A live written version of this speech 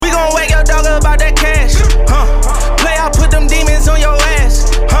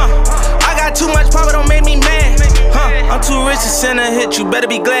better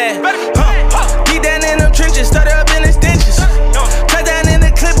be glad. Deep down in them trenches, started up in the stenches. Cut down in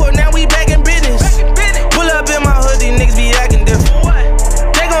the clipboard, now we back in business. Pull up in my hood, these niggas be acting different.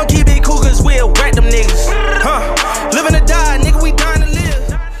 They gon' keep it cool, cause we'll whack them niggas. Living to die, nigga, we dying to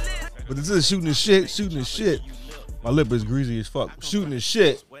live. But this is shooting the shit. My lip is greasy as fuck. Shooting the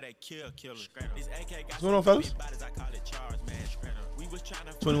shit. What's going on, fellas?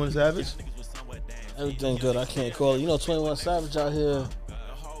 21 Savage? Everything good. I can't call it. You know, 21 Savage out here.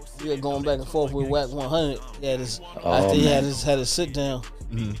 We are going back and forth with Wack 100. He had his, after he had his sit down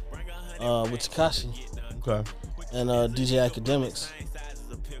with Tekashi. Okay. And DJ Academics.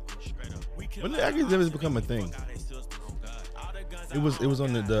 When did Academics become a thing? It was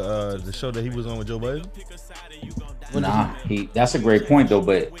on the show that he was on with Joe Budden. Nah, that's a great point though,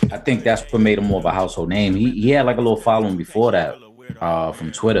 but I think that's what made him more of a household name. He had like a little following before that,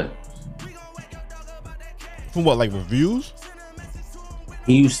 from Twitter. From what, like reviews?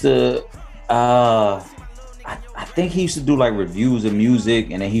 He used to I think he used to do like reviews of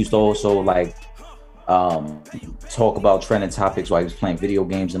music, and then he used to also like talk about trending topics while he was playing video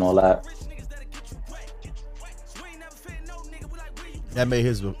games and all that. That made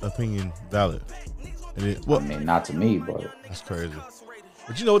his opinion valid. I mean, not to me, but that's crazy.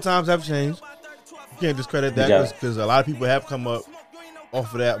 But you know, times have changed. You can't discredit that because a lot of people have come up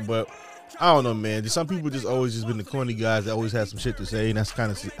off of that. But I don't know, man. Some people just always just been the corny guys that always have some shit to say, and that's kind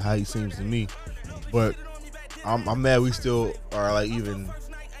of how he seems to me. But I'm mad we still are like even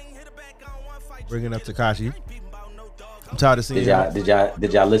bringing up Tekashi. I'm tired of seeing.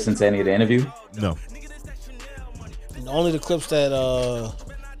 Did y'all listen to any of the interview? No. Only the clips that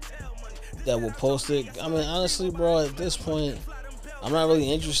were posted. I mean, honestly, bro, at this point, I'm not really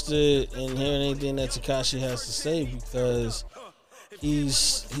interested in hearing anything that Tekashi has to say because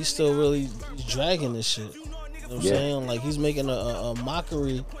he's still really dragging this shit. You know what I'm saying? Like, he's making a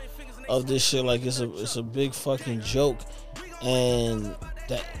mockery of this shit like it's a big fucking joke, and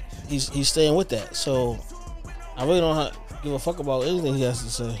that he's staying with that. So I really don't give a fuck about anything he has to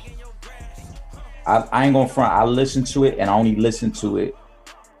say. I ain't gonna front. I listened to it, and I only listened to it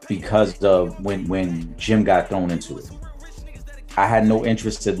because of when Jim got thrown into it. I had no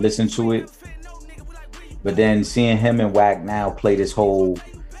interest to listen to it, but then seeing him and Wack now play this whole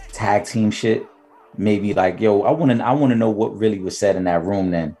tag team shit made me like, yo, I want to know what really was said in that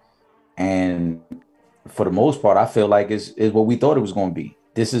room then. And for the most part, I feel like is what we thought it was going to be.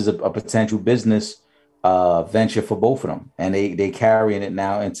 This is a potential business venture for both of them, and they carrying it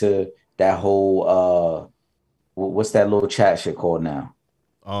now into that whole what's that little chat shit called now?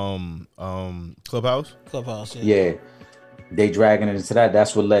 Clubhouse. Yeah, they dragging it into that.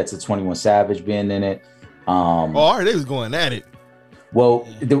 That's what led to 21 Savage being in it. They was going at it. Well,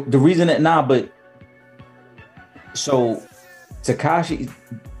 the reason that but so Tekashi's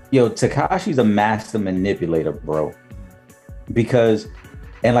a master manipulator, bro. Because,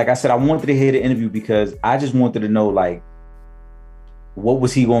 and like I said, I wanted to hear the interview because I just wanted to know, like, what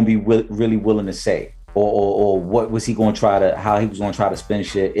was he going to be really willing to say, or what was he going to how he was going to try to spin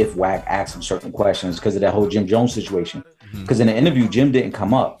shit if Wack asked him certain questions because of that whole Jim Jones situation. Because in the interview, Jim didn't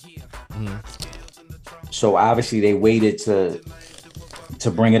come up, so obviously they waited to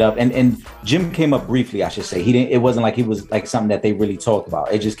bring it up, and Jim came up briefly, I should say. He didn't. It wasn't like he was like something that they really talked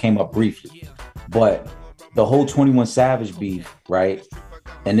about. It just came up briefly, but the whole 21 Savage beef, right?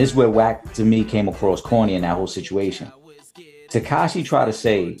 And this is where Wack to me came across corny in that whole situation. Tekashi tried to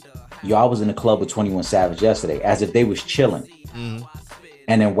say, yo, I was in the club with 21 Savage yesterday, as if they was chilling.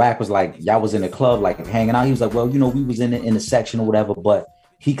 And then Wack was like, y'all was in the club, like hanging out. He was like, well, you know, we was in the section or whatever, but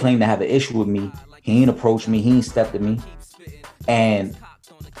he claimed to have an issue with me. He ain't approached me. He ain't stepped at me. And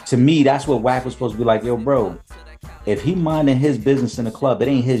to me, that's what Wack was supposed to be like, yo, bro, if he minding his business in the club, it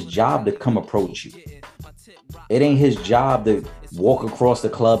ain't his job to come approach you. It ain't his job to walk across the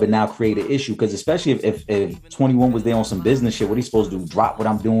club and now create an issue. Because especially if 21 was there on some business shit, what he supposed to do? Drop what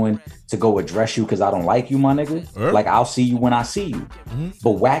I'm doing to go address you because I don't like you, my nigga? Like, I'll see you when I see you.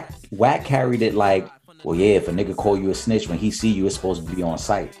 But Wack carried it like, well, yeah, if a nigga call you a snitch, when he see you, it's supposed to be on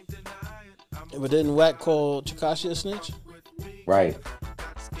sight. But didn't Wack call Tekashi a snitch? Right.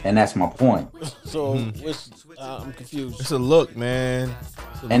 And that's my point. So I'm confused. It's a look, man.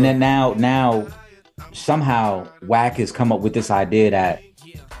 And then now somehow Wack has come up with this idea that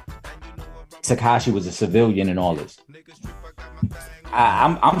Tekashi was a civilian and all this.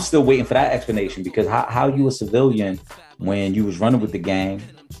 I'm still waiting for that explanation, because how you a civilian when you was running with the gang,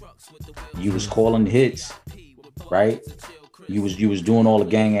 you was calling hits, right? You was doing all the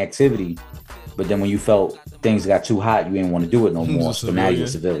gang activity, but then when you felt things got too hot, you didn't want to do it no more. So now you're a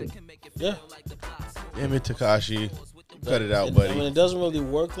civilian. Yeah. Damn it, Tekashi. Cut it out, buddy. I mean, it doesn't really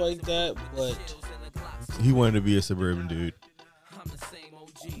work like that, but he wanted to be a suburban dude.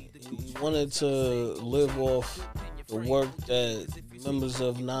 He wanted to live off the work that members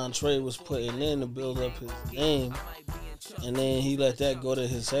of Non-Trade was putting in to build up his name, and then he let that go to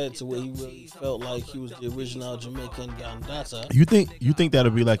his head to where he really felt like he was the original Jamaican Gandata. You think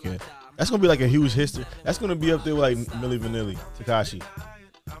that'll be like that's gonna be like a huge history? That's gonna be up there with like Milli Vanilli, Tekashi,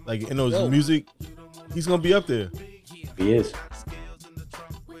 like in those music. He's gonna be up there. He is,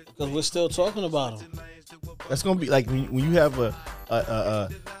 because we're still talking about him. That's gonna be like when you have a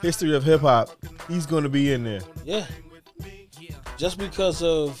history of hip hop, he's gonna be in there. Yeah, just because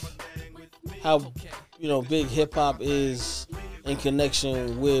of how big hip hop is in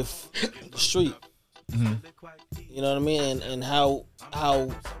connection with the street. Mm-hmm. You know what I mean, and how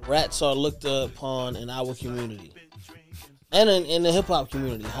rats are looked upon in our community, and in the hip hop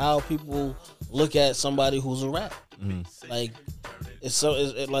community, how people look at somebody who's a rat. Mm-hmm. Like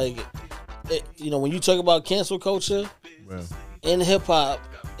when you talk about cancel culture in hip hop,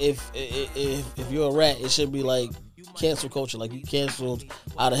 if you're a rat, it should be like cancel culture, like you canceled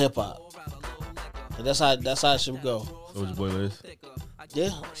out of hip hop, and that's how it should go. Soulja Boy list. Yeah,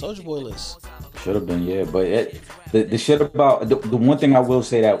 Soulja Boy list. Should have been, yeah. But the shit about the one thing I will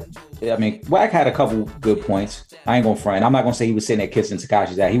say that, I mean, Wack had a couple good points. I ain't gonna front. I'm not gonna say he was sitting there kissing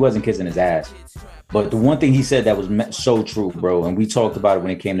Tekashi's ass. He wasn't kissing his ass. But the one thing he said that was so true, bro, and we talked about it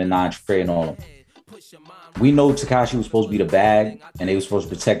when it came to Non-Trade and all of them. We know Tekashi was supposed to be the bag, and they were supposed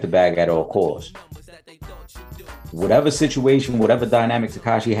to protect the bag at all costs. Whatever situation, whatever dynamic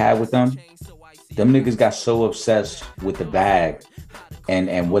Tekashi had with them niggas got so obsessed with the bag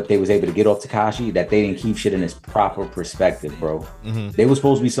and what they was able to get off Tekashi that they didn't keep shit in its proper perspective, bro. Mm-hmm. They was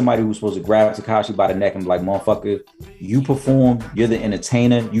supposed to be somebody who was supposed to grab Tekashi by the neck and be like, motherfucker, you perform, you're the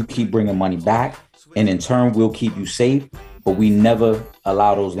entertainer, you keep bringing money back, and in turn, we'll keep you safe, but we never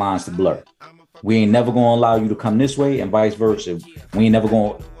allow those lines to blur. We ain't never gonna allow you to come this way and vice versa. We ain't never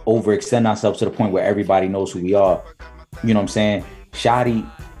gonna overextend ourselves to the point where everybody knows who we are. You know what I'm saying?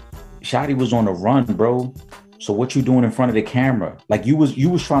 Shotty was on the run, bro. So what you doing in front of the camera? Like you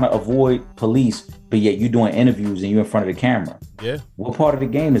was trying to avoid police, but yet you doing interviews and you in front of the camera. Yeah. What part of the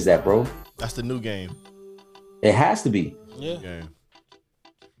game is that, bro? That's the new game. It has to be. Yeah.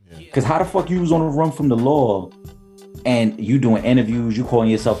 Because how the fuck you was on the run from the law and you doing interviews, you calling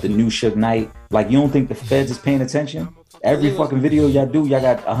yourself the new Suge Knight? Like, you don't think the feds is paying attention? Every fucking video y'all do, y'all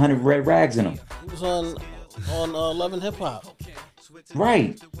got 100 red rags in them. He was on Love and Hip Hop.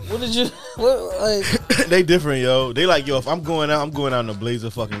 Right. What did you? Like? They different, yo. They like, yo, if I'm going out in a blaze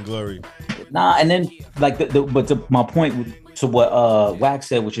of fucking glory. Nah, and then like, but to my point to what Wax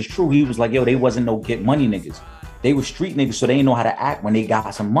said, which is true, he was like, yo, they wasn't no get money niggas. They were street niggas, so they didn't know how to act when they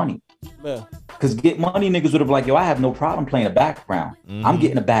got some money. Yeah. Because get money niggas would have like, yo, I have no problem playing a background. Mm-hmm. I'm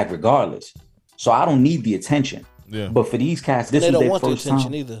getting a bag regardless, so I don't need the attention. Yeah. But for these cats, this was their first time. They don't want the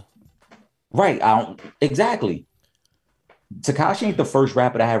attention either. Right. I don't exactly. Tekashi ain't the first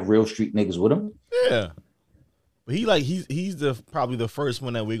rapper to have real street niggas with him. Yeah. But he's probably the first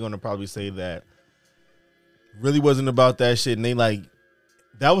one that we're gonna probably say that really wasn't about that shit, and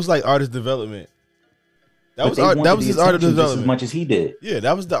that was like artist development. That was his art of development as much as he did. Yeah,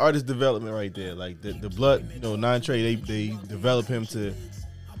 that was the artist development right there. Like the blood, Non-Trade, they developed him to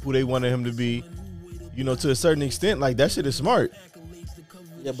who they wanted him to be. To a certain extent, like that shit is smart.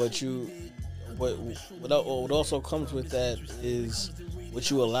 Yeah, but what also comes with that is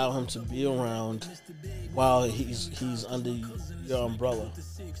what you allow him to be around while he's under your umbrella.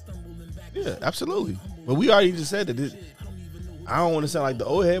 Yeah, absolutely. But we already just said that I don't want to sound like the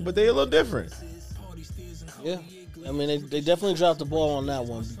old head, but they a little different. Yeah, I mean they definitely dropped the ball on that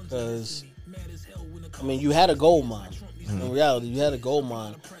one because you had a gold mine. Mm-hmm. In reality, you had a gold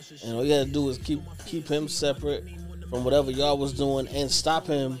mine, and all you had to do was keep him separate from whatever y'all was doing and stop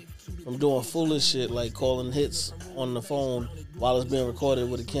him from doing foolish shit like calling hits on the phone while it's being recorded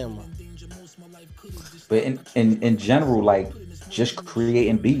with a camera. But in general, like just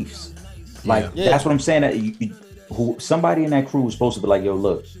creating beefs, like that's what I'm saying. That somebody in that crew was supposed to be like, yo,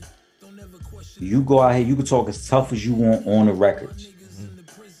 look. You go out here, you can talk as tough as you want on the records.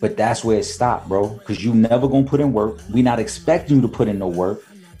 But that's where it stopped, bro. Because you never gonna put in work. We not expecting you to put in no work.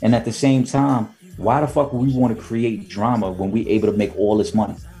 And at the same time, why the fuck would we want to create drama when we able to make all this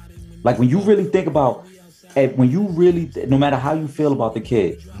money? Like when you really think about, no matter how you feel about the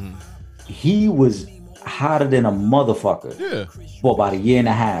kid, he was hotter than a motherfucker. Yeah. For about a year and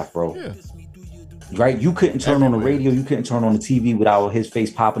a half, bro. Yeah. Right, you couldn't turn on the radio, you couldn't turn on the TV without his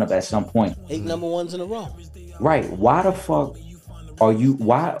face popping up at some point. 8 number ones in a row. Right, why the fuck are you?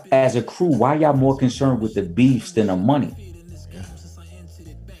 Why, as a crew, why y'all more concerned with the beefs than the money?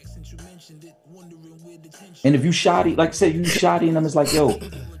 And if you shoddy, like I said, you shoddy, and them, it's like, yo,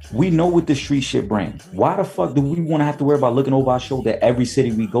 we know what the street shit brings. Why the fuck do we want to have to worry about looking over our shoulder at every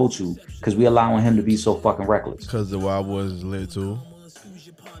city we go to? Because we allowing him to be so fucking reckless. Because the Wild Boys is lit too.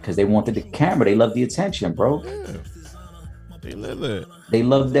 Because they wanted the camera. They love the attention, bro. Yeah. They lit it. They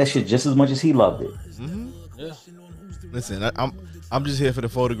loved that shit just as much as he loved it. Mm-hmm. Yeah. Listen, I'm just here for the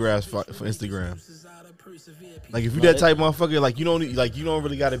photographs for Instagram. Like if you that type motherfucker, like you don't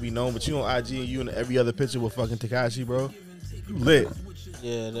really gotta be known, but you on IG and you in every other picture with fucking Tekashi, bro. You lit.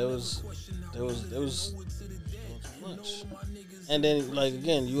 Yeah, there was too much. And then like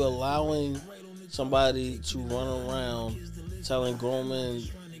again, you allowing somebody to run around telling grown men,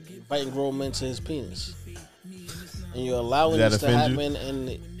 inviting grown men to his penis, and you're allowing this to happen, and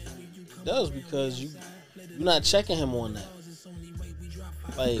it does because you're not checking him on that.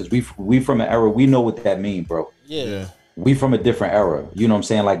 Like, we from an era, we know what that mean, bro. Yeah. We from a different era. You know what I'm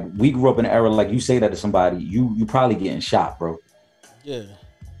saying? Like we grew up in an era, like you say that to somebody, you probably getting shot, bro. Yeah.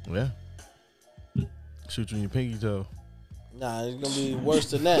 Yeah. Shoot you in your pinky toe. Nah, it's gonna be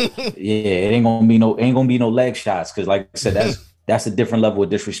worse than that. Yeah, it ain't gonna be no leg shots, because like I said, that's a different level of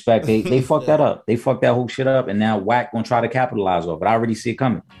disrespect. They fucked that up. They fucked that whole shit up, and now Wack gonna try to capitalize off it. I already see it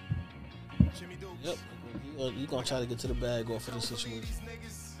coming. Yep. You gonna try to get to the bag off of the situation.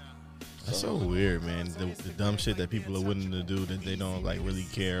 That's so weird, man. The dumb shit that people are willing to do that they don't like really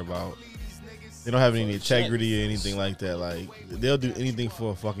care about. They don't have any integrity or anything like that. Like they'll do anything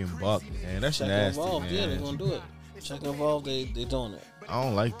for a fucking buck, man. That's nasty, man. Yeah, they're gonna do it. Check involved, they doing it. I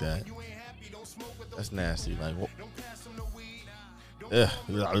don't like that. That's nasty. Like,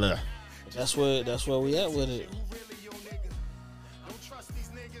 That's where we at with it.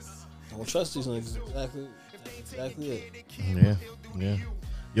 Don't trust these niggas. Exactly it. Yeah.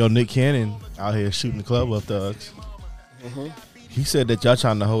 Yo, Nick Cannon out here shooting the club up thugs. Mm-hmm. He said that y'all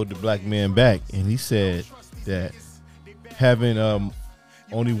trying to hold the black man back, and he said that having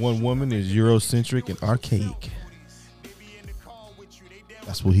only one woman is Eurocentric and archaic.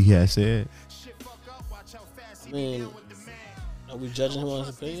 That's what he has said. I mean, are we judging him on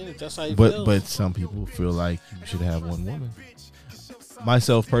his opinion? If that's how he feels. But some people feel like you should have one woman.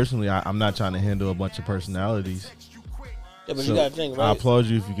 Myself personally, I'm not trying to handle a bunch of personalities. Yeah, but you gotta think, right? I applaud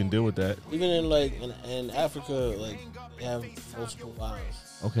you if you can deal with that. Even in like in Africa, like they have multiple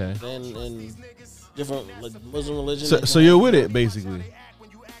wives. Okay. Then in different like Muslim religions. So you're with it basically.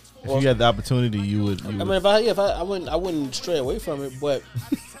 If you had the opportunity, you would. I mean, I wouldn't stray away from it, but.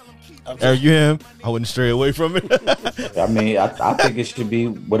 Eric, you him? I wouldn't stray away from it. I mean, I think it should be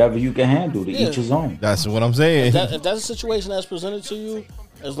whatever you can handle to each his own. That's what I'm saying. If that's a situation that's presented to you,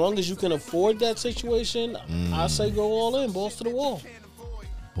 as long as you can afford that situation, I say go all in, balls to the wall.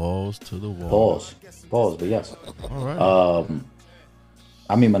 Balls to the wall. Pause, but yes. All right.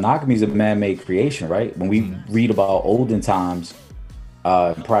 I mean, monogamy is a man-made creation, right? When we read about olden times,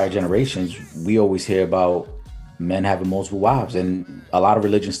 prior generations, we always hear about men having multiple wives, and a lot of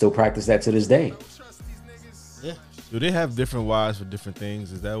religions still practice that to this day. Yeah. Do they have different wives for different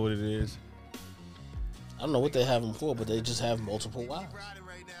things? Is that what it is? I don't know what they have them for, but they just have multiple wives.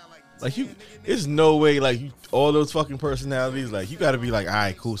 Like there's no way, like all those fucking personalities, like you got to be like, all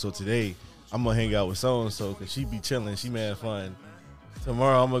right, cool. So today I'm gonna hang out with so and so because she be chilling, she mad fun.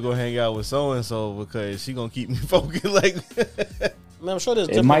 Tomorrow I'm gonna go hang out with so and so because she gonna keep me focused. Like, man, I'm sure there's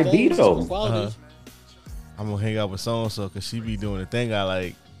it might be though. I'm gonna hang out with so and so because she be doing the thing I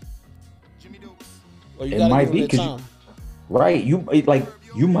like. Well, you it might be because right,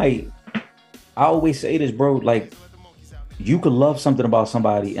 you might. I always say this, bro. Like, you could love something about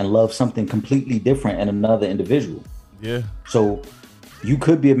somebody and love something completely different in another individual. Yeah. So you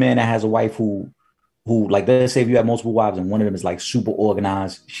could be a man that has a wife who like, let's say if you have multiple wives and one of them is like super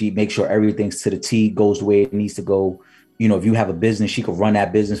organized, she makes sure everything's to the T, goes the way it needs to go. You know, if you have a business, she could run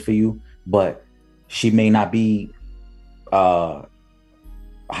that business for you, but she may not be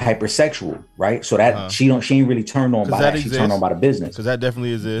hypersexual, right? So that she ain't really turned on by that. She turned on by the business. Because that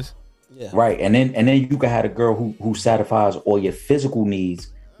definitely exists. Yeah. Right. And then you can have a girl who satisfies all your physical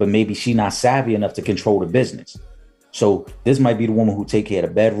needs, but maybe she not savvy enough to control the business. So this might be the woman who take care of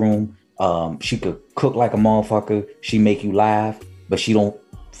the bedroom. She could cook like a motherfucker. She make you laugh, but she don't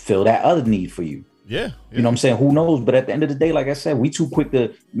feel that other need for you. Yeah. You know what I'm saying? Who knows? But at the end of the day, like I said, we too quick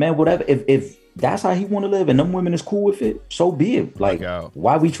to, man, whatever. If that's how he want to live and them women is cool with it, so be it. Like,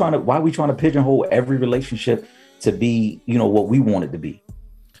 why we trying to pigeonhole every relationship to be, you know, what we want it to be?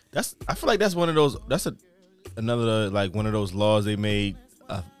 I feel like that's one of those. That's another like one of those laws they made,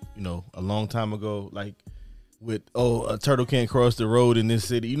 you know, a long time ago. Like with a turtle can't cross the road in this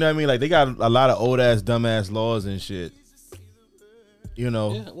city. You know what I mean? Like they got a lot of old ass, dumbass laws and shit. You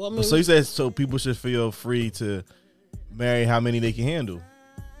know. Yeah, well, I mean, so you said so people should feel free to marry how many they can handle.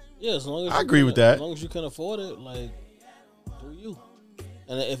 Yeah, as long as I agree with that. As long as you can afford it, like do you?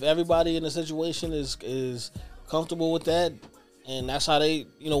 And if everybody in the situation is comfortable with that, and that's how they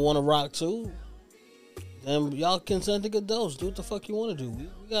want to rock too, then y'all consent to get those. Do what the fuck you want to do. We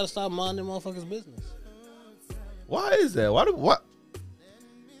gotta stop minding motherfuckers' business. Why is that? What?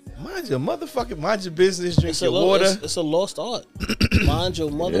 Mind your business. Drink your water. It's a lost art. Mind your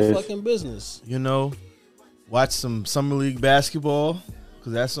motherfucking business. Watch some summer league basketball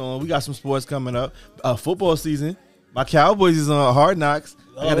because that's on. We got some sports coming up. Football season. My Cowboys is on Hard Knocks.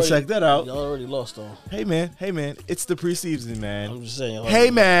 I gotta check that out. Y'all already lost though. Hey man, it's the preseason, man. I'm just saying.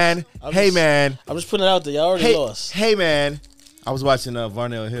 Hey man. I'm just putting it out there. Y'all already lost. Hey man, I was watching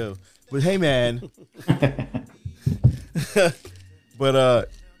Varnell Hill, but hey man. But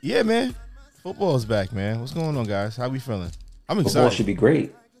yeah, man, football's back, man. What's going on, guys? How we feeling? I'm excited. Football should be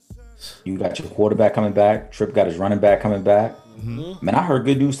great. You got your quarterback coming back. Tripp got his running back coming back. Mm-hmm. Man, I heard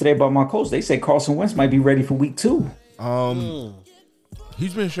good news today about my coach. They say Carson Wentz might be ready for week 2.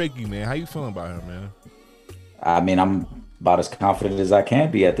 He's been shaky, man. How you feeling about him, man? I mean, I'm about as confident as I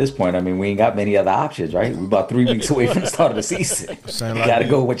can be at this point. I mean, we ain't got many other options, right? We're about 3 weeks away from the start of the season. You got to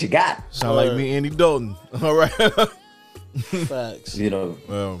go with what you got. Sound like me, Andy Dalton. All right. Facts.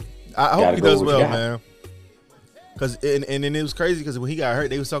 Well, I hope he does well, man. Cause and it was crazy because when he got hurt,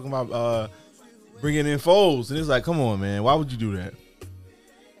 they was talking about bringing in Foles, and it's like, come on, man, why would you do that?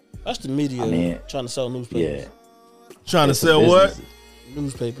 That's the media trying to sell newspapers. Yeah, trying to sell what?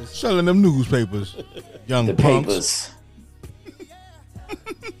 Newspapers. Selling them newspapers, young the punks. Papers.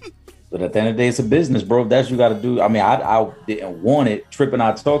 But at the end of the day, it's a business, bro. That's what you got to do. I mean, I didn't want it. Tripp and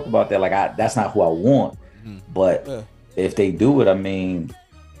I talked about that. Like, that's not who I want. But if they do it, I mean.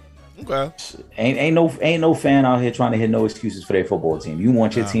 Okay. Ain't no fan out here trying to hit no excuses for their football team. You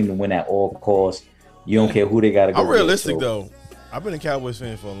want your team to win at all costs. You don't care who they got to go. I'm realistic though. I've been a Cowboys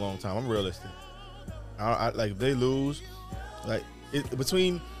fan for a long time. I'm realistic. I like if they lose, like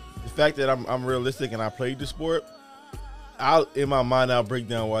between the fact that I'm realistic and I played the sport, in my mind I'll break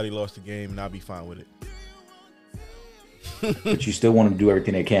down why they lost the game and I'll be fine with it. But you still want them to do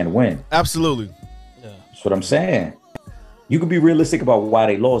everything they can to win. Absolutely. Yeah. That's what I'm saying. You can be realistic about why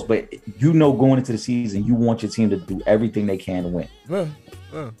they lost, but going into the season, you want your team to do everything they can to win. Yeah.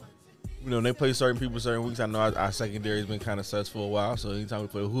 They play certain people certain weeks. I know our secondary has been kind of sus for a while, so anytime we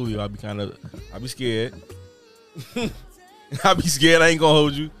play Julio, I'll be scared. I'll be scared. I ain't gonna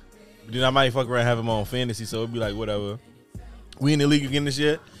hold you. But then I might fuck around and have him on fantasy, so it'll be like whatever. We in the league again this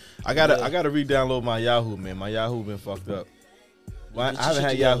year. I gotta re-download my Yahoo, man. My Yahoo been fucked up. I haven't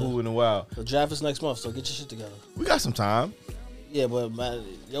had Yahoo in a while. The draft is next month, so get your shit together. We got some time. Yeah, but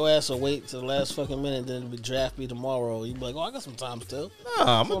your ass will wait till the last fucking minute, then the draft be tomorrow. You be like, I got some time still.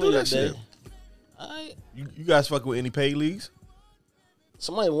 Nah, I'm gonna do that shit. All right. You guys fucking with any paid leagues?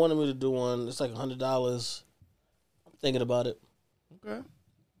 Somebody wanted me to do one. It's like $100. I'm thinking about it. Okay.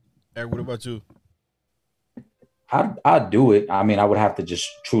 Eric, what about you? I'd do it. I mean, I would have to just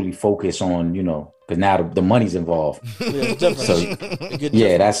truly focus on, because now the money's involved. Yeah, definitely.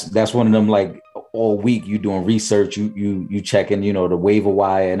 So, that's one of them, like, all week you doing research, you checking, the waiver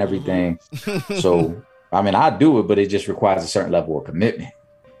wire and everything. So, I mean, I'd do it, but it just requires a certain level of commitment.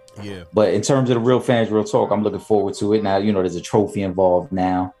 Yeah. But in terms of the real fans, real talk, I'm looking forward to it. Now, there's a trophy involved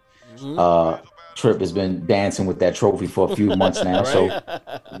now. Mm-hmm. Tripp has been dancing with that trophy for a few months now, right?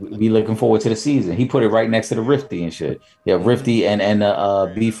 So we looking forward to the season. He put it right next to the Rifty and shit. Yeah, Rifty and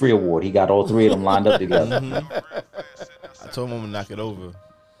the Be Free Award. He got all 3 of them lined up together. I told him I'm gonna knock it over.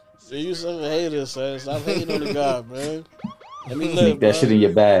 You some hater, son. Stop hating on the guy, man. Let me live, Sneak that shit in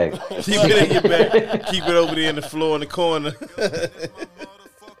your bag. Keep it in your bag. Keep it over there in the floor in the corner.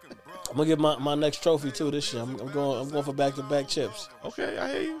 I'm gonna get my next trophy too this year. I'm going for back-to-back chips. Okay,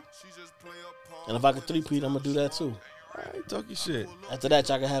 I hear you. And if I can three-peat, I'm gonna do that too. All right, talk your shit. After that,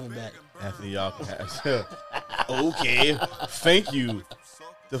 y'all can have it back. After y'all can have okay. Thank you.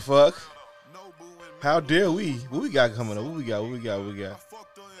 The fuck? How dare we? What we got coming up? What we got?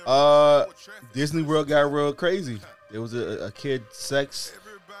 Disney World got real crazy. There was a kid sex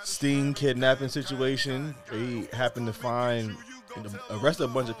sting kidnapping situation. They happened to find and arrested a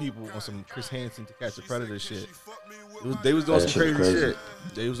bunch of people on some Chris Hansen to Catch a Predator shit. They was doing some crazy shit.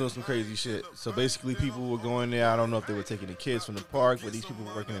 They was doing some crazy shit. So basically, people were going there. I don't know if they were taking the kids from the park, but these people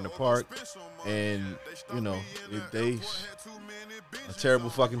were working in the park, and they are terrible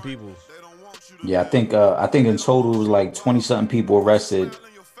fucking people. Yeah, I think in total it was like 20-something people arrested.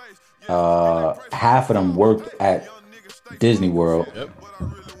 half of them worked at Disney World. Yep.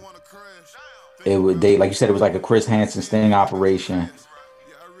 They like you said, it was like a Chris Hansen sting operation.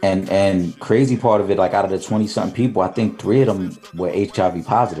 And crazy part of it, like out of the 20-something people, I think 3 of them were HIV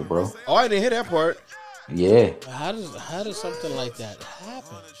positive, bro. Oh, I didn't hear that part. Yeah. How does something like that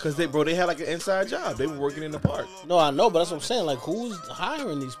happen? Cause they had like an inside job. They were working in the park. No, I know, but that's what I'm saying. Like, who's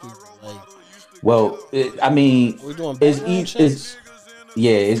hiring these people? Like, well, I mean, we're doing it's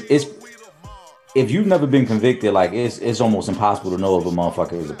if you've never been convicted, like it's almost impossible to know if a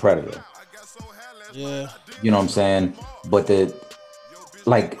motherfucker is a predator. Yeah. You know what I'm saying? But it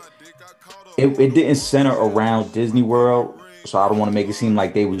didn't center around Disney World, so I don't want to make it seem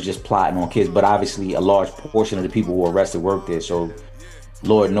like they was just plotting on kids. But obviously, a large portion of the people who were arrested worked there, so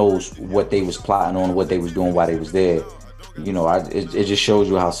Lord knows what they was plotting on, what they was doing while they was there. You know, it just shows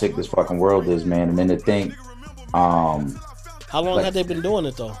you how sick this fucking world is, man. And then to think, how long had they been doing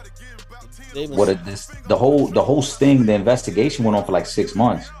it though? The whole sting, the investigation went on for like 6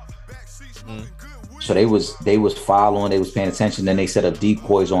 months. Mm-hmm. So they was following, they was paying attention. Then they set up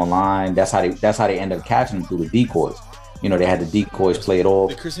decoys online. That's how they ended up catching them, through the decoys. You know, they had the decoys play it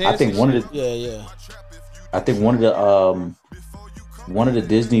off. I think one of the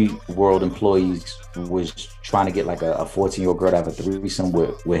Disney World employees was trying to get like a 14-year-old girl to have a threesome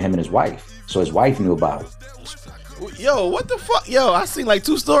with him and his wife. So his wife knew about it. Yo, what the fuck? Yo, I seen like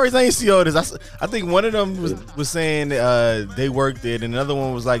 2 stories. I ain't see all this. I think one of them was saying they worked it, and another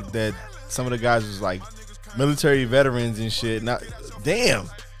one was like that some of the guys was like military veterans and shit. Damn.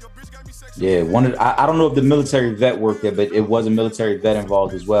 Yeah, I don't know if the military vet worked there, but it was a military vet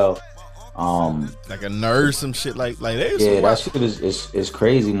involved as well. Like a nurse, some shit like that shit is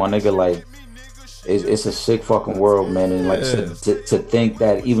crazy, my nigga. Like it's a sick fucking world, man. And like I said, to think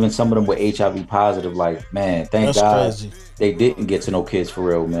that even some of them were HIV positive, like, man, thank God they didn't get to no kids for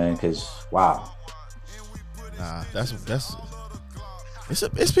real, man. Because wow. Nah, it's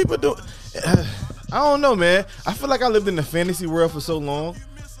people doing. I don't know, man. I feel like I lived in the fantasy world for so long.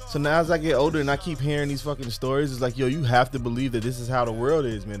 So now as I get older and I keep hearing these fucking stories, it's like, yo, you have to believe that this is how the world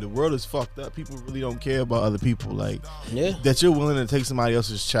is, man. The world is fucked up. People really don't care about other people. Like, yeah, that you're willing to take somebody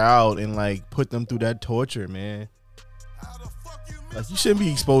else's child and like put them through that torture, man. Like, you shouldn't be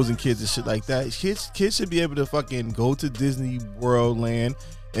exposing kids and shit like that. Kids should be able to fucking go to Disney World land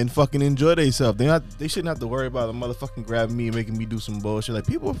and fucking enjoy themselves. They shouldn't have to worry about a motherfucking grabbing me and making me do some bullshit. Like,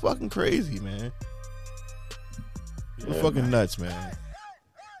 people are fucking crazy, man. People are fucking nuts, man.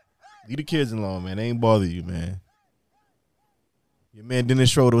 Leave the kids alone, man. They ain't bother you, man. Your man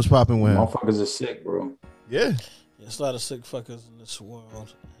Dennis Schroeder was popping with him. Motherfuckers are sick, bro. Yeah. There's a lot of sick fuckers in this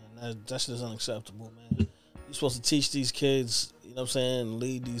world. And that's just unacceptable, man. You're supposed to teach these kids, you know what I'm saying,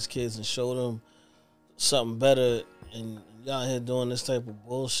 lead these kids and show them something better. And y'all here doing this type of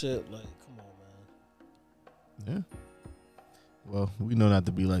bullshit. Like, come on, man. Yeah. Well, we know not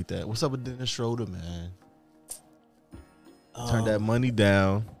to be like that. What's up with Dennis Schroeder, man? Turn that money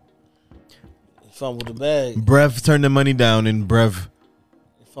down. Fumbled the bag. Brev turned the money down, and Brev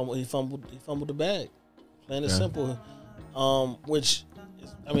he fumbled the bag. Plain and simple. Which,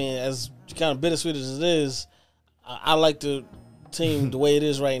 I mean, as kind of bittersweet as it is, I like the team the way it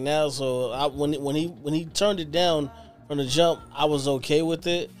is right now. So when he turned it down from the jump, I was okay with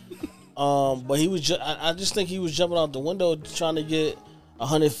it. But he was I just think he was jumping out the window trying to get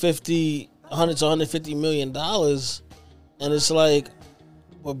 $100 to $150 million, and it's like.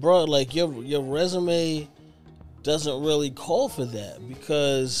 But bro, like your resume doesn't really call for that,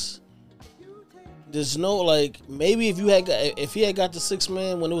 because there's no, like, maybe if he had got the 6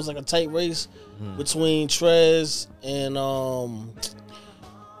 man when it was like a tight race between Trez and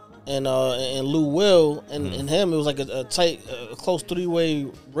Lou Will and him, it was like a tight, close 3-way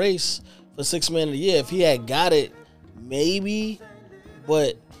race for 6 man of the year. If he had got it, maybe,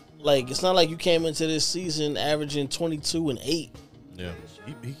 but like it's not like you came into this season averaging 22 and 8. Yeah.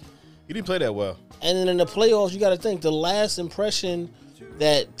 He didn't play that well. And then in the playoffs, you got to think the last impression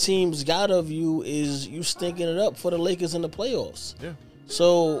that teams got of you is you stinking it up for the Lakers in the playoffs. Yeah.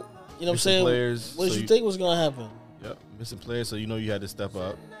 So, you know what I'm saying? Players, what did you think was going to happen? Yep. Missing players, so you know you had to step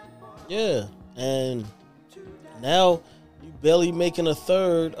up. Yeah. And now you barely making a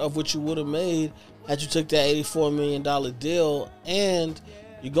third of what you would have made had you took that $84 million deal. And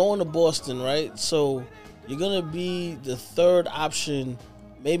you're going to Boston, right? So you're going to be the third option,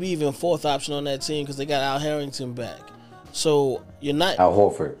 maybe even fourth option on that team, because they got Al Harrington back. So you're not Al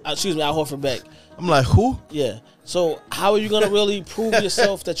Horford. Al Horford back. I'm like, who? Yeah. So how are you going to really prove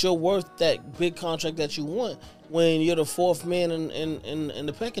yourself that you're worth that big contract that you want when you're the fourth man in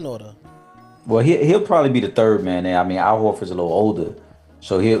the pecking order? Well, he'll probably be the third man there. I mean, Al Horford's a little older,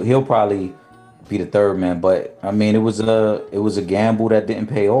 So he'll probably be the third man. But I mean, it was a gamble that didn't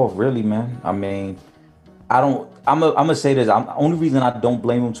pay off, really, man. I mean, I'm gonna say this. The only reason I don't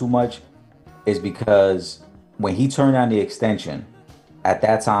blame him too much is because when he turned down the extension, at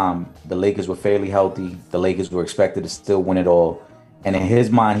that time the Lakers were fairly healthy. The Lakers were expected to still win it all, and in his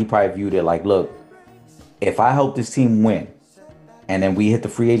mind, he probably viewed it like, look, if I help this team win, and then we hit the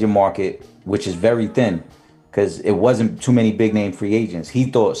free agent market, which is very thin, because it wasn't too many big name free agents. He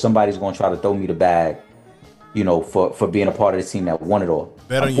thought somebody's going to try to throw me the bag, you know, for being a part of the team that won it all.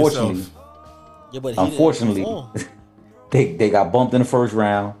 Bet on yourself. Yeah, but Unfortunately, they got bumped in the first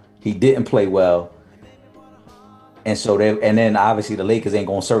round. He didn't play well, and so then obviously the Lakers ain't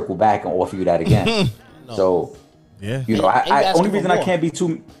gonna circle back and offer you that again. No. So yeah, you know, I only reason I can't be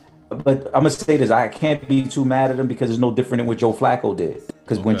too, but I'm gonna say this: I can't be too mad at him because it's no different than what Joe Flacco did.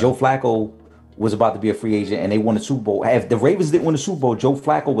 Because when Joe Flacco was about to be a free agent and they won the Super Bowl, if the Ravens didn't win the Super Bowl, Joe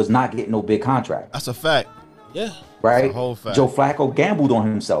Flacco was not getting no big contract. That's a fact. Yeah. Right? That's a whole fact. Joe Flacco gambled on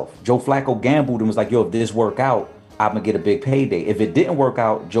himself. Joe Flacco gambled and was like, yo, if this work out, I'm gonna get a big payday. If it didn't work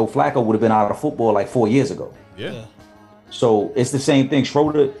out, Joe Flacco would have been out of football like 4 years ago. Yeah. So it's the same thing.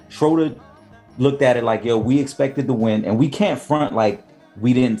 Schroeder looked at it like, yo, we expected to win, and we can't front like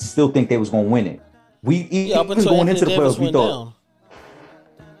we didn't still think they was gonna win it. Up until going Anthony into the Davis playoffs, we thought.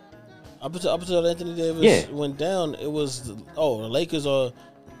 Up until Anthony Davis went down, it was the Lakers are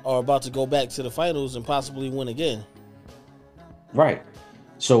about to go back to the finals and possibly win again. Right.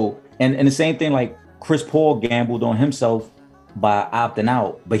 So and the same thing, like Chris Paul gambled on himself by opting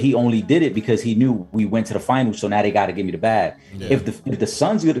out, but he only did it because he knew we went to the finals, so now they got to give me the bag. Yeah. If the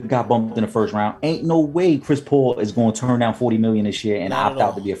Suns got bumped in the first round, ain't no way Chris Paul is going to turn down $40 million this year and opt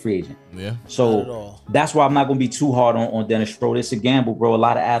out to be a free agent. Yeah. So that's why I'm not going to be too hard on Dennis Schroeder. It's a gamble, bro. A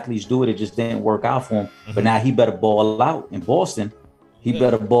lot of athletes do it. It just didn't work out for him. Mm-hmm. But now he better ball out in Boston. He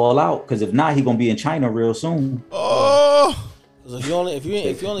better ball out, because if not, he gonna be in China real soon. Oh. If you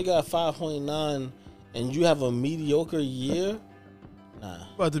only got 5.9 and you have a mediocre year,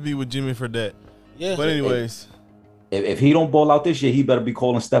 about to be with Jimmy for that. Yeah. But anyways, if he don't ball out this year, he better be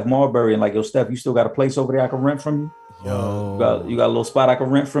calling Steph Marbury and like, yo, Steph, you still got a place over there I can rent from you? Yo, you got a little spot I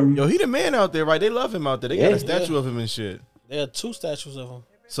can rent from you? Yo, he the man out there, right? They love him out there. They got a statue of him and shit. They got 2 statues of him.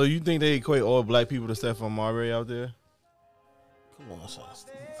 So you think they equate all black people to Stephon Marbury out there? Come on, son.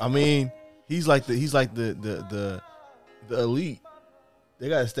 I mean, he's like the elite. They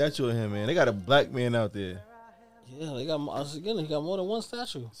got a statue of him, man. They got a black man out there. Yeah, he got more than one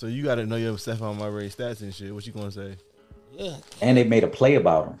statue. So you got to know your Stephon Marbury stats and shit. What you gonna say? Yeah. And they made a play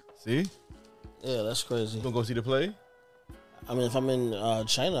about him. See? Yeah, that's crazy. You gonna go see the play? I mean, if I'm in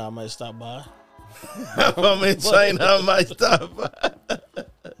China, I might stop by. If I'm in China, I might stop by.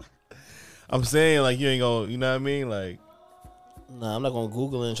 I'm saying, like, you ain't gonna, you know what I mean? Like, nah, I'm not gonna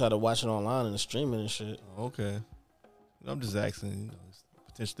Google it and try to watch it online and stream it and shit. Okay. I'm just asking, you know,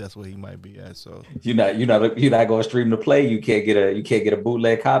 potentially that's where he might be at. So you're not gonna stream the play. You can't get a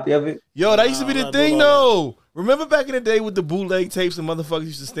bootleg copy of it. Yo, that used to be the thing though. Remember back in the day with the bootleg tapes, the motherfuckers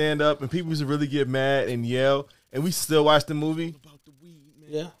used to stand up and people used to really get mad and yell, and we still watch the movie.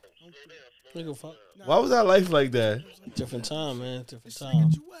 Yeah. Nigga, fuck. Why was our life like that? Different time, man. Different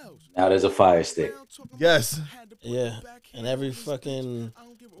time. Now there's a Fire Stick. Yes. Yeah. And every fucking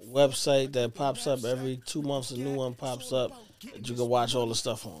website that pops up every 2 months, a new one pops up that you can watch all the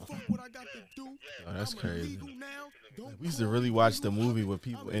stuff on. Oh, that's crazy. We used to really watch the movie with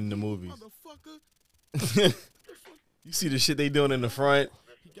people in the movies. You see the shit they doing in the front.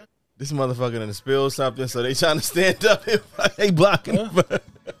 This motherfucker done spilled something, so they trying to stand up. They blocking. Yeah.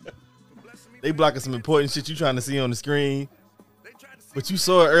 They blocking some important shit you trying to see on the screen. But you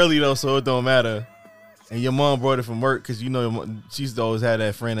saw it early though, so it don't matter. And your mom brought it from work because you know she used to always have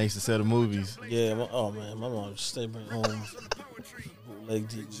that friend that used to sell the movies. Yeah. My mom used to bring home bootleg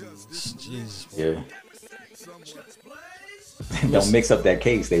DVDs. Jesus. Yeah. Don't mix up that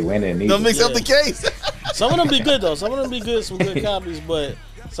case. They went in. Don't mix up the case. Some of them be good though. Some of them be good. Some good copies, but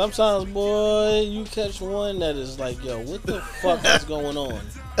sometimes, boy, you catch one that is like, yo, what the fuck is going on?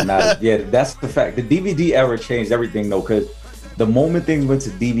 Nah, yeah, that's the fact. The DVD era changed everything though, because the moment things went to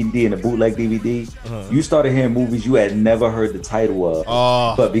DVD and the bootleg DVD, you started hearing movies you had never heard the title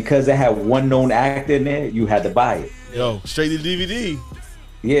of. But because it had one known actor in there, you had to buy it. Yo, straight to DVD.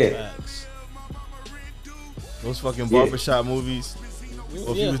 Yeah. Facts. Those fucking barbershop movies.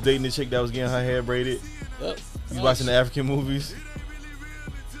 Or if you was dating a chick that was getting her hair braided. Yep. You watching the African movies.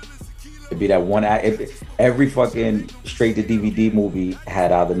 It'd be that one act. Every fucking straight to DVD movie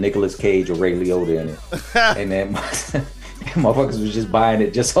had either Nicolas Cage or Ray Liotta in it. And then motherfuckers was just buying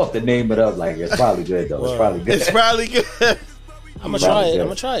it just off the name of it up. Like, it's probably good though. It's probably good. It's probably good. I'm gonna try it. I'm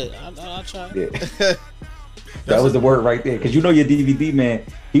gonna try it. I'll try it. Yeah. That was the word right there, because you know your DVD man,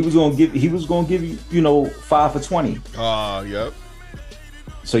 he was gonna give you, you know, 5 for $20. Yep.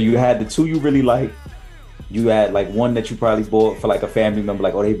 So you had the two you really like. You had like one that you probably bought for like a family member,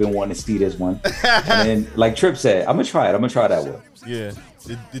 like, oh, they've been wanting to see this one. And then like Trip said, I'm gonna try it. I'm gonna try that one. Yeah.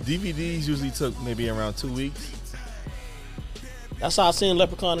 The DVDs usually took maybe around 2 weeks. That's how I seen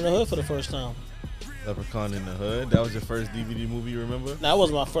Leprechaun in the Hood for the first time. Leprechaun in the Hood. That was your first DVD movie, you remember? Now, it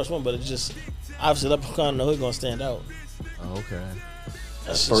wasn't my first one, but it just obviously Leprechaun in the Hood gonna stand out. Oh, okay.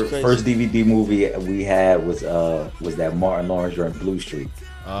 That's just crazy. First DVD movie we had was that Martin Lawrence joint, Blue Street.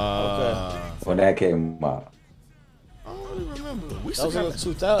 Okay. When that came out. I don't really remember. That was in the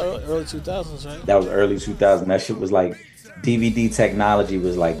 2000, early 2000s, right? That was early 2000. That shit was like, DVD technology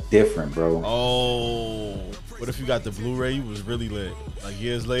was like different, bro. Oh. What if you got the Blu-ray? You was really lit. Like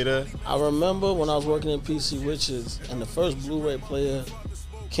years later. I remember when I was working in PC Witches and the first Blu-ray player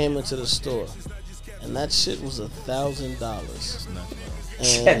came into the store, and that shit was $1,000.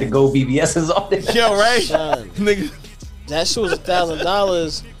 And had to go BBS's on it. Yo, right? Nigga. That shit was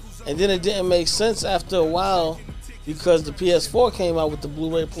 $1,000, and then it didn't make sense after a while because the PS4 came out with the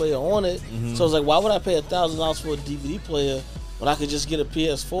Blu-ray player on it. Mm-hmm. So I was like, why would I pay $1,000 for a DVD player when I could just get a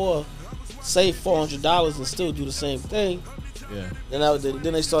PS4, save $400, and still do the same thing? Yeah.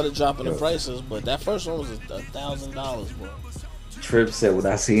 Then they started dropping the prices, but that first one was $1,000, bro. Trip said when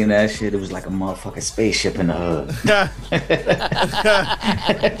I seen that shit, it was like a motherfucking spaceship in the hood.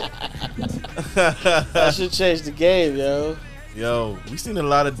 That should change the game, yo. Yo, we seen a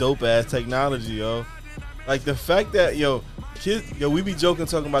lot of dope ass technology, yo. Like the fact that kids, we be joking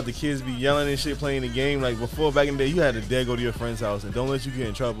talking about the kids be yelling and shit playing the game. Like before, back in the day, you had to dare go to your friend's house and don't let you get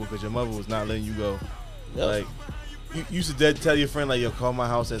in trouble because your mother was not letting you go. Yep. Like you used to dead tell your friend like, yo, call my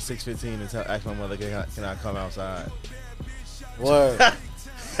house at 6:15 and ask my mother, can I come outside? Word.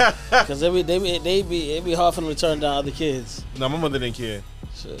 Because it be hard for them to turn down other kids. No, my mother didn't care.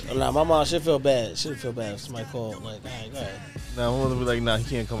 Nah, my mom should feel bad. She'd feel bad if somebody called. Like, all right, go ahead. Nah, my mother be like, nah, he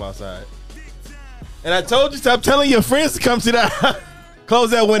can't come outside. And I told you, stop telling your friends to come to that.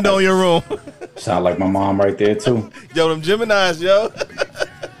 Close that window in your room. Sound like my mom right there too. Yo, them Geminis, yo.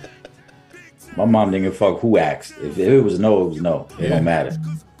 My mom didn't give a fuck who asked. If it was no, it was no. It don't matter.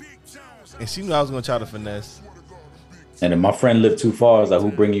 And she knew I was gonna try to finesse. And if my friend lived too far, I was like,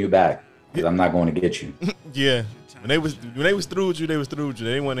 who bringing you back? Because I'm not going to get you. Yeah. When they was through with you, they was through with you.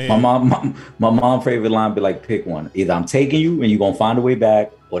 They didn't want to hear my mom's favorite line be like, pick one. Either I'm taking you and you're going to find a way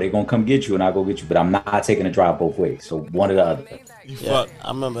back, or they're going to come get you and I'll go get you. But I'm not taking a drive both ways. So one or the other. You fuck. I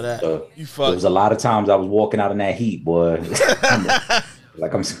remember that. You fuck. There was a lot of times I was walking out in that heat, boy. I'm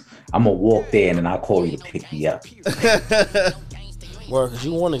going to walk there and then I'll call you to pick me up. Word, because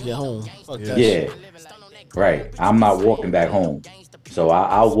you want to get home. Fuck that yeah. shit. Right. I'm not walking back home. So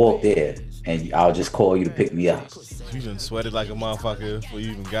I'll walk there and I'll just call you to pick me up. You done sweated like a motherfucker before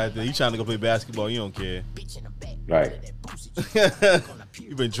you even got there. You trying to go play basketball, you don't care. Right.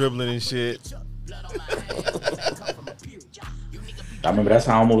 You been dribbling and shit. I remember that's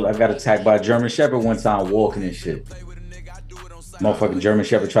how I got attacked by a German Shepherd one time walking and shit. Motherfucking German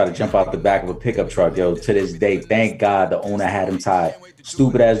Shepherd tried to jump out the back of a pickup truck. Yo, to this day, thank God the owner had him tied.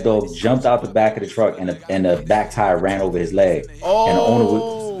 Stupid ass dog jumped out the back of the truck and the back tire ran over his leg. Oh.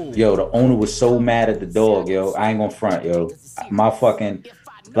 And the owner was so mad at the dog, yo. I ain't gonna front, yo. My fucking,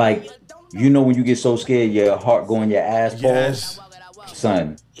 like, you know when you get so scared, your heart go in your ass balls? Yes.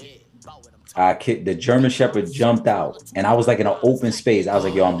 Son, the German Shepherd jumped out and I was like in an open space. I was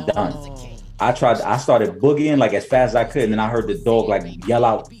like, yo, I'm done. I started boogieing like as fast as I could, and then I heard the dog like yell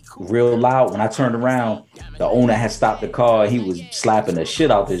out real loud. When I turned around, the owner had stopped the car. He was slapping the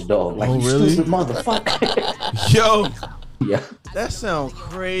shit out this dog. Like, you stupid motherfucker. Yo. Yeah. That sounds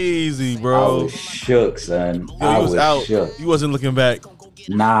crazy, bro. I was shook, son. Yo, I was shook. You wasn't looking back.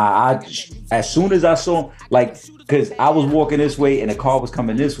 Nah, as soon as I saw, like, because I was walking this way and the car was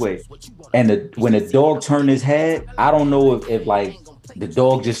coming this way. And when the dog turned his head, I don't know if like, the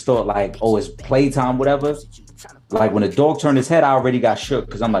dog just thought like, oh, it's playtime, whatever. Like when the dog turned his head, I already got shook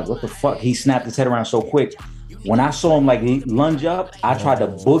because I'm like, what the fuck? He snapped his head around so quick. When I saw him like lunge up, I tried to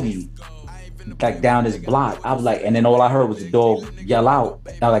boogie like down his block. I was like, and then all I heard was the dog yell out.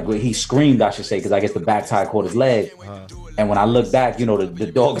 He screamed, I should say, because I guess the back tire caught his leg. And when I look back, you know,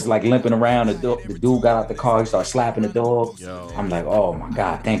 the dog is like limping around. The dude got out the car, he started slapping the dog. Yo. I'm like, oh my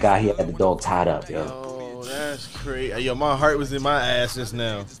God, thank God he had the dog tied up, yo. That's crazy. Yo, my heart was in my ass just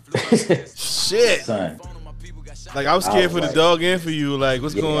now. Shit. Son. Like, I was scared for the dog and for you. Like,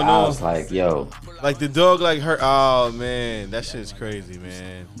 what's going on? I was like, yo. Like, the dog, like, hurt. Oh, man. That shit's crazy,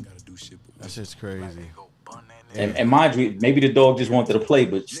 man. That shit's crazy. And mind you, maybe the dog just wanted to play,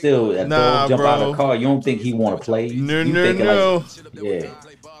 but still, a dog jump out of the car. You don't think he want to play? No. Like, yeah.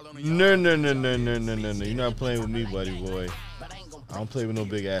 No. You're not playing with me, buddy boy. I don't play with no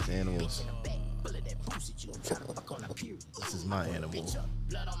big ass animals. This is my animal.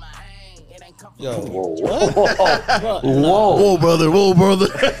 Yo, Whoa, Whoa, brother.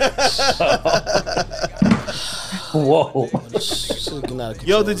 whoa.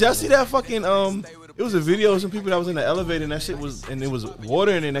 Yo, did y'all see that fucking it was a video of some people that was in the elevator and that shit was, and it was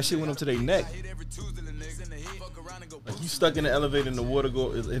water and that shit went up to their neck. Like you stuck in the elevator and the water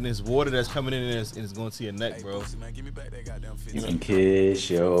and there's water that's coming in and it's going to your neck, bro. You can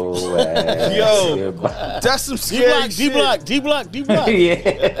kiss your ass. Yo, that's some scary D block.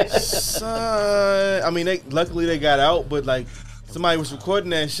 Yeah. Son, I mean, luckily they got out, but like somebody was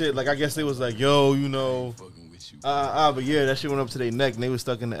recording that shit. Like I guess they was like, yo, you know, but yeah, that shit went up to their neck and they was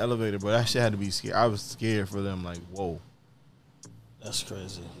stuck in the elevator, bro. That shit had to be scary. I was scared for them. Like, whoa, that's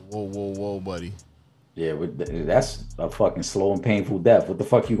crazy. Whoa, buddy. Yeah, that's a fucking slow and painful death. What the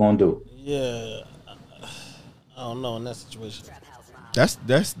fuck you gonna do? Yeah, I don't know in that situation. That's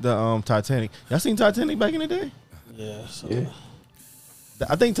the Titanic. Y'all seen Titanic back in the day? Yeah. So. Yeah.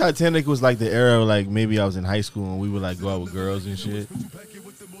 I think Titanic was like the era, like maybe I was in high school and we would like go out with girls and shit.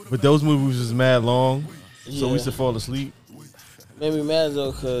 But those movies was mad long, so we used to fall asleep. Made me mad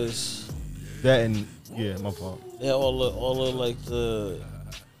though, cause that and yeah, my fault. Yeah, all the like the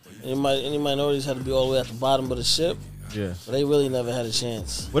any minorities had to be all the way at the bottom of the ship. Yeah, but they really never had a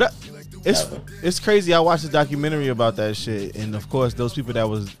chance. But it's crazy. I watched a documentary about that shit, and of course, those people that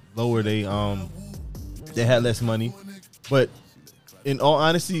was lower, they had less money. But in all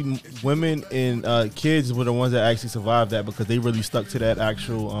honesty, women and kids were the ones that actually survived that because they really stuck to that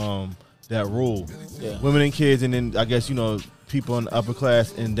actual that rule. Yeah. Women and kids, and then I guess people in the upper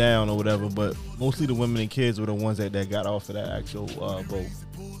class and down or whatever. But mostly the women and kids were the ones that got off of that actual boat.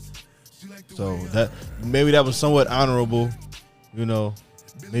 So that maybe that was somewhat honorable,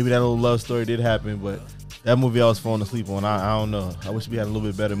 Maybe that little love story did happen, but that movie I was falling asleep on. I don't know. I wish we had a little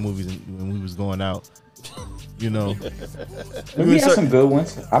bit better movies when we was going out. We had some good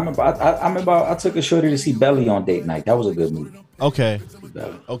ones. I remember I took a shorty to see Belly on date night. That was a good movie. Okay.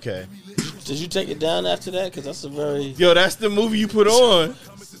 Did you take it down after that? Because that's a very that's the movie you put on.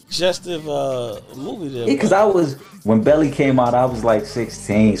 Suggestive movie there. Yeah, because when Belly came out, I was like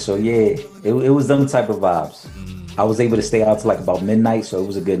 16. So yeah, it was them type of vibes. I was able to stay out till like about midnight, so it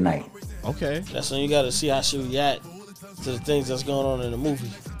was a good night. Okay. That's when you got to see how she react to the things that's going on in the movie.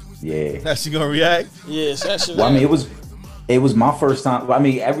 Yeah. How she gonna react? Yeah, so well, I mean, it was my first time. I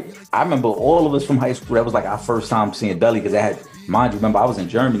mean, I remember all of us from high school. That was like our first time seeing Belly because mind you, remember I was in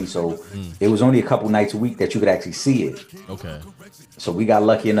Germany, so it was only a couple nights a week that you could actually see it. Okay. So we got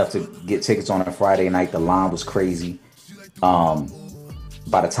lucky enough to get tickets on a Friday night. The line was crazy.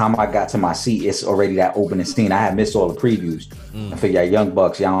 By the time I got to my seat, it's already that opening scene. I had missed all the previews. I figure young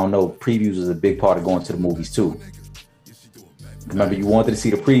bucks, y'all don't know, previews is a big part of going to the movies too. Remember, you wanted to see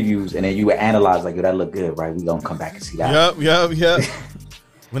the previews, and then you would analyze like, that look good, right? We gonna come back and see that. Yep.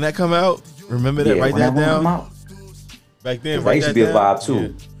 When that come out, remember that. Write that down. Back then, that used to be a vibe too. Yeah.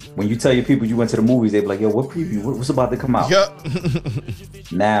 When you tell your people you went to the movies, they be like, "Yo, what preview? What's about to come out?" Yep.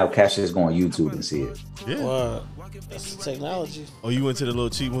 Now, Cash is going on YouTube and see it. Yeah. Wow. That's the technology. Oh, you went to the little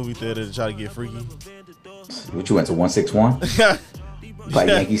cheap movie theater to try to get freaky? What, you went to 161? Like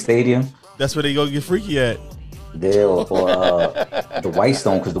Yankee Stadium? That's where they go get freaky at. There or the White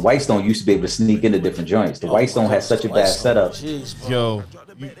Stone, because the White Stone used to be able to sneak into different joints. The White Stone had such a bad setup. Jeez, yo,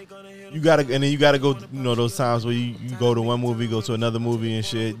 you gotta, and then you gotta go. Those times where you go to one movie, go to another movie and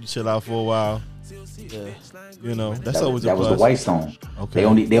shit. You chill out for a while. Yeah. That's always that was the White Stone. Okay.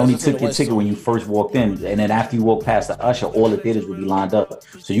 They only took your ticket when you first walked in, and then after you walked past the usher, all the theaters would be lined up,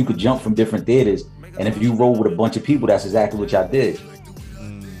 so you could jump from different theaters. And if you roll with a bunch of people, that's exactly what y'all did.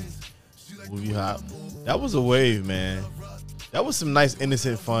 Movie hop. That was a wave, man. That was some nice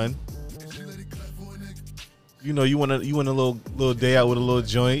innocent fun. You want a little day out with a little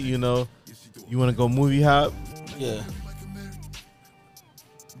joint. You want to go movie hop. Yeah.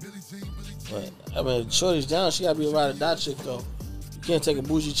 But I mean, shorty's down. She gotta be a ride or die chick though. You can't take a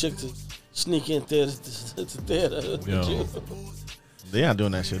bougie chick to sneak in theater to theater. Yo, they not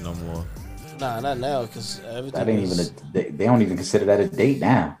doing that shit no more. Nah, not now, because everything. That ain't even they don't even consider that a date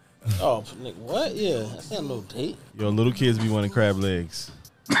now. Oh, Nick, what? Yeah, that's not no date. Yo, little kids be wanting crab legs.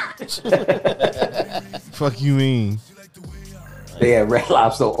 Fuck you mean? They had Red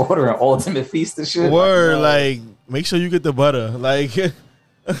Lobster ordering Ultimate Feast and shit. Word, like make sure you get the butter, like,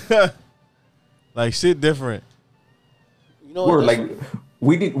 like shit different. Word, like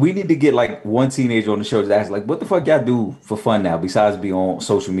We need to get like one teenager on the show to ask like, what the fuck y'all do for fun now besides be on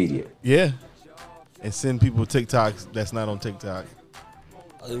social media? Yeah, and send people TikToks that's not on TikTok.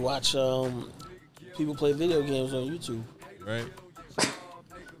 They watch people play video games on YouTube. Right.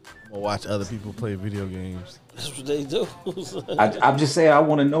 Or watch other people play video games. That's what they do. I'm just saying I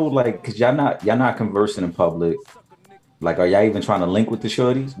want to know like, cause y'all not conversing in public. Like, are y'all even trying to link with the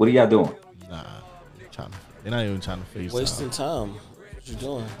shorties? What are y'all doing? Nah, they're not even trying to face wasting time. What you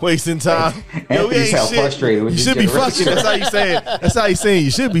doing? Wasting time. Yo, we ain't shit. Frustrated with you should be fucking. That's how you saying. That's how you saying.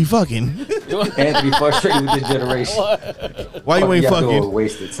 You should be fucking. Anthony frustrated with this generation. Why you ain't fucking?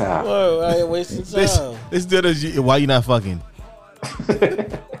 Wasted time. Whoa, I ain't wasting time. This dude is. Why you not fucking?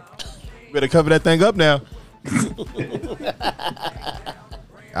 Better cover that thing up now.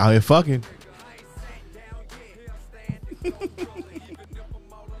 Out here fucking.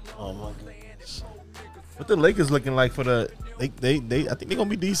 Oh my goodness. What the Lakers looking like for the? They I think they're gonna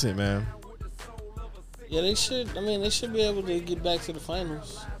be decent, man. Yeah, they should. I mean, they should be able to get back to the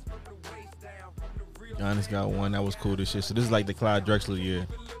finals. Giannis got one. That was cool. This shit. So this is like the Clyde Drexler year.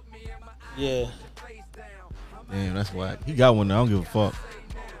 Yeah. Damn, that's whack. He got one. Now. I don't give a fuck.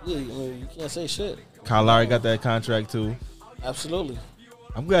 Yeah, I mean, you can't say shit. Kyle Lowry got that contract too. Absolutely.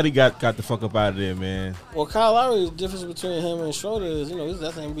 I'm glad he got the fuck up out of there, man. Well, Kyle Lowry, the difference between him and Schroeder is, he's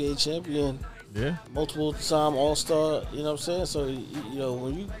that NBA champion. Yeah. Multiple time All-Star, you know what I'm saying? So,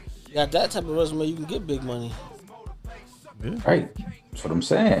 when you got that type of resume, you can get big money. Yeah. Right. That's what I'm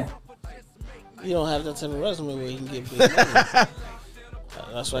saying. You don't have that type of resume where you can get big money.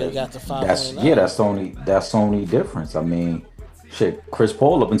 That's why you got the $5 million. Yeah, that's the only difference. I mean, shit, Chris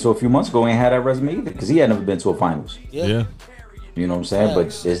Paul up until a few months ago ain't had that resume either because he had never been to a finals. Yeah. You know what I'm saying? But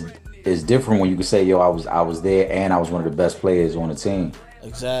it's different when you can say, yo, I was there and I was one of the best players on the team.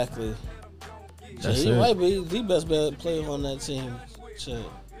 Exactly. That's he it. might be the best player on that team. Shit.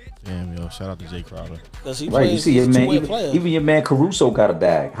 Damn, yo, shout out to Jay Crowder. Right, you see your man, even your man Caruso got a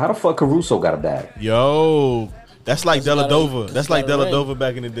bag. How the fuck Caruso got a bag? Yo, that's like Deladova. That's like Deladova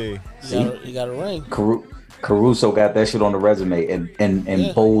back in the day. He got a ring. Caruso got that shit on the resume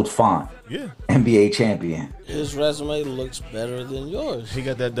in bold font. Yeah. NBA champion. His resume looks better than yours. He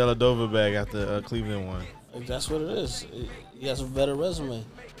got that Deladova bag after Cleveland one. That's what it is. He has a better resume.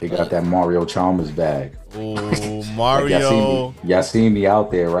 He got that Mario Chalmers bag. Oh, Mario. Y'all seen me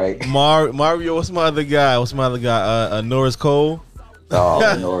out there, right? Mario, what's my other guy? Norris Cole?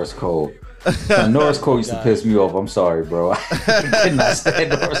 Oh, Norris Cole. Norris Cole used to piss me off. I'm sorry, bro. I did not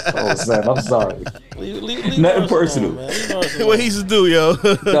stand Norris Cole, son. I'm sorry. Leave Nothing personal. What he used to do, yo?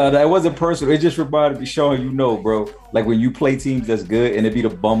 No, that wasn't personal. It just reminded me, showing bro. Like when you play teams that's good and it be the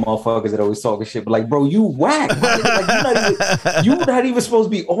bum motherfuckers that always talking shit, but like, bro, you whack. Like, you're not even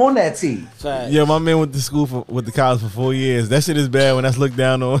supposed to be on that team. Facts. Yeah, my man went to school with the college for 4 years. That shit is bad when that's looked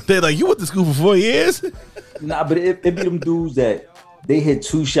down on. They're like, you went to school for 4 years? Nah, but it be them dudes that they hit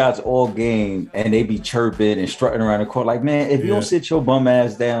 2 shots all game and they be chirping and strutting around the court. Like, man, if you don't sit your bum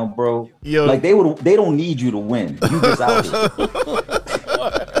ass down, bro, like they don't need you to win. You just out here.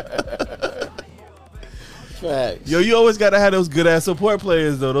 Facts. Yo, you always gotta have those good ass support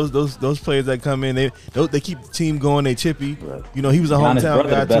players though. Those players that come in, they keep the team going. They chippy. You know, he was a Giannis hometown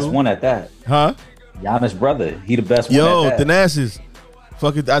guy the best too. one at that. Huh? Giannis brother, he the best one at that. Yo, Thanasis.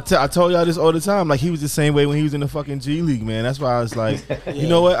 Fuck it, I told y'all this all the time. Like he was the same way when he was in the fucking G League, man. That's why I was like, you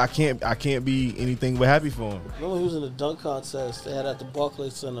know what? I can't be anything but happy for him. Remember he was in the dunk contest they had at the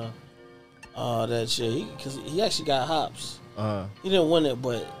Barclays Center. That shit. Because he actually got hops. He didn't win it,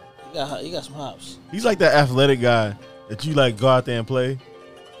 but he got some hops. He's like that athletic guy that you like go out there and play.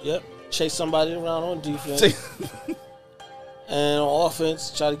 Yep. Chase somebody around on defense. And on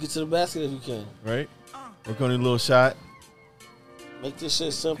offense, try to get to the basket if you can. Right. Work on a little shot. Make this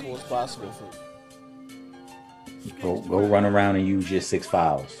shit simple as possible for you. Go run around and use your 6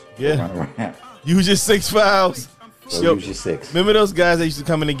 fouls. Yeah. Go run around. Use your 6 fouls. Yo, use your 6. Remember those guys that used to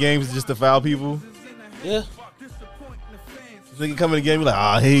come in the games just to foul people? Yeah. They can come in the game and be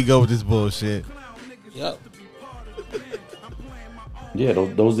like, here you go with this bullshit. Yep. Yeah,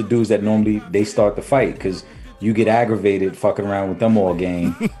 those are dudes that normally they start the fight because you get aggravated fucking around with them all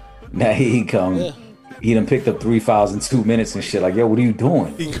game. Now he come. Yeah. He done picked up 3 fouls in 2 minutes and shit. Like, yo, what are you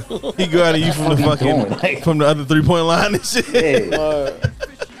doing? He go out of you from the fucking from the other 3-point line and shit. Yeah.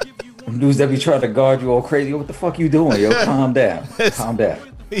 Dudes that be trying to guard you all crazy. Yo, what the fuck you doing? Yo, calm down. Calm down.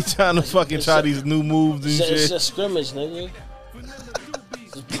 He trying to fucking try these new moves and shit. It's just scrimmage, nigga.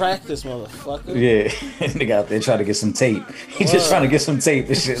 Just practice, motherfucker. Yeah. Nigga out there trying to get some tape. He just trying to get some tape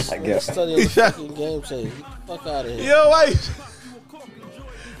and shit. Like, yeah. Study the fucking game tape. Get the fuck out of here. Yo,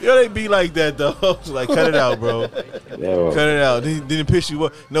 Yo, they be like that though. Like, cut it out, bro. Yo. Cut it out. Didn't piss you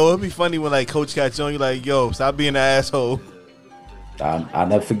off. No, it'd be funny when like coach catch on you like, yo, stop being an asshole. I'll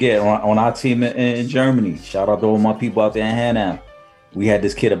never forget on our team in Germany. Shout out to all my people out there in Hannah. We had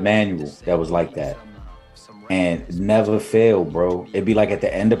this kid Emmanuel that was like that, and never failed, bro. It'd be like at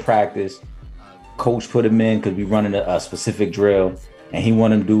the end of practice, coach put him in because we running a specific drill, and he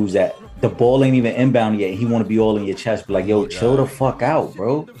one of them dudes that the ball ain't even inbound yet. He want to be all in your chest, be like, yo, chill the fuck out,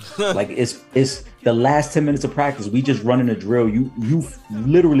 bro. Like it's the last 10 minutes of practice. We just running a drill. You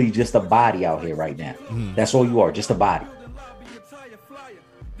literally just a body out here right now. That's all you are, just a body.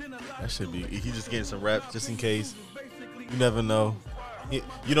 That should be. He just getting some reps just in case. You never know.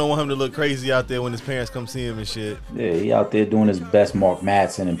 You don't want him to look crazy out there when his parents come see him and shit. Yeah, he out there doing his best Mark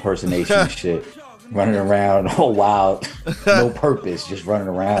Madsen impersonation and shit. Running around all wild, no purpose, just running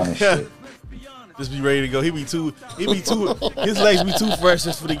around and shit. Just be ready to go. His legs be too fresh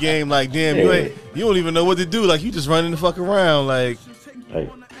just for the game. Like, damn, you don't even know what to do. Like, you just running the fuck around. Like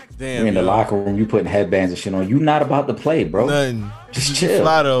damn. You in the locker room, you putting headbands and shit on. You not about to play, bro. Nothing. Just chill.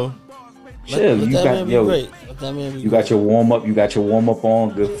 Fly though. Chill. Let You that got man be yo. great. Let that man be You got your warm up. You got your warm up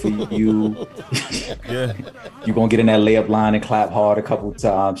on. Good for you. Yeah. You gonna get in that layup line and clap hard a couple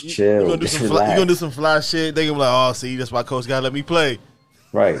times. Chill. You Just gonna relax. do some fly shit. They gonna be like, oh, see, that's why coach gotta let me play.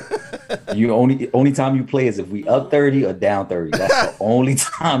 Right. You only time you play is if we up 30 or down 30. That's the only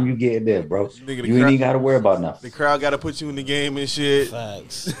time you get there, bro. Nigga, You ain't even gotta worry about nothing. The crowd gotta put you in the game and shit.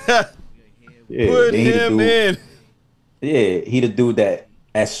 Facts. Yeah, Put then he the him dude- in. Yeah, he the dude that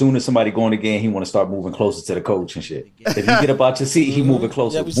as soon as somebody go in the game, he want to start moving closer to the coach and shit. If you get up out your seat, he moving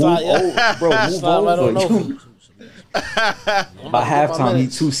closer. Yeah, we Move slide, yeah. over, bro. Move Slide right on over. over. By halftime, he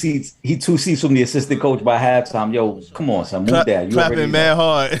two seats from the assistant coach. By halftime, yo, come on, son, move down. You already Clapping mad know.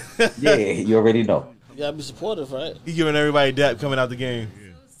 hard. Yeah, you already know. You gotta be supportive, right? He giving everybody dap coming out the game.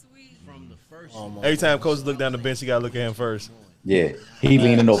 Every time coach look down the bench, he gotta look at him first. Yeah, he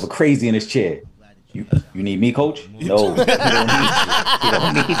leaning over crazy in his chair. You need me, coach? No, he don't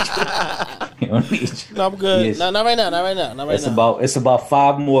need you. He don't need you. No, I'm good. Yes. No, not right now. Not right now. Not right now. It's about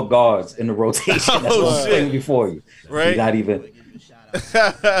 5 more guards in the rotation. That's what's shit. playing before you. Right. You're not even.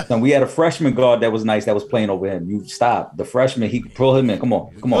 Son, we had a freshman guard that was nice that was playing over him. You stop the freshman. He pull him in. Come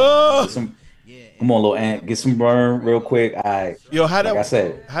on. Oh. Come on, little ant. Get some burn real quick. All right. Yo, how Like I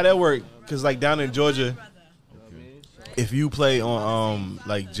said, how that work? Cause like down in Georgia, if you play on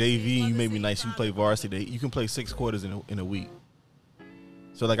like JV, you may be nice. You play varsity. You can play 6 quarters in a week.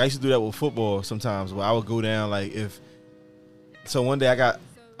 So like I used to do that with football sometimes. Where I would go down like if. So one day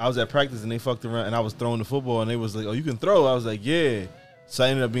I was at practice and they fucked around and I was throwing the football and they was like, "Oh, you can throw." I was like, "Yeah." So I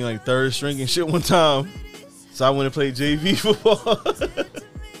ended up being like 3rd string and shit one time. So I went and played JV football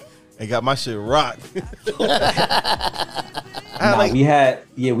and got my shit rocked. we had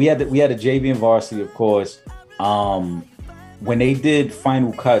a JV and varsity, of course. When they did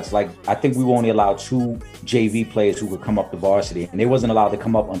final cuts, like I think we were only allowed 2 JV players who could come up to varsity, and they wasn't allowed to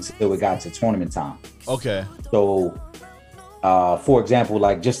come up until it got to tournament time. Okay. So, for example,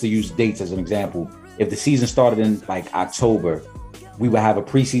 like just to use dates as an example, if the season started in like October, we would have a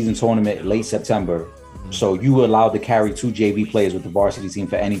preseason tournament late September. So you were allowed to carry 2 JV players with the varsity team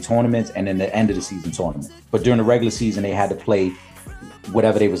for any tournaments and then the end of the season tournament. But during the regular season, they had to play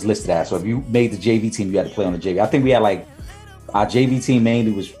whatever they was listed as. So if you made the JV team, you had to play on the JV. I think we had like our JV team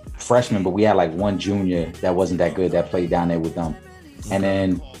mainly was freshmen, but we had like 1 junior that wasn't that good that played down there with them. And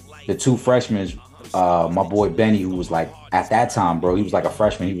then the 2 freshmen, my boy Benny, who was like at that time, bro, he was like a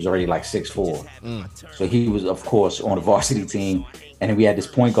freshman. He was already like 6'4". So he was, of course, on the varsity team. And then we had this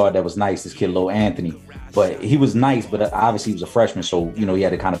point guard that was nice, this kid, Lil Anthony. But he was nice, but obviously he was a freshman. So, you know, he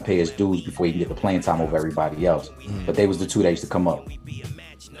had to kind of pay his dues before he could get the playing time over everybody else. But they was the 2 that used to come up.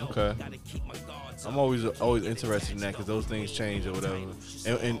 Okay. I'm always interested in that because those things change or whatever.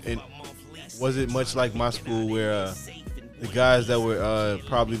 And was it much like my school where the guys that were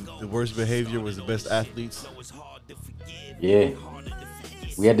probably the worst behavior was the best athletes? Yeah.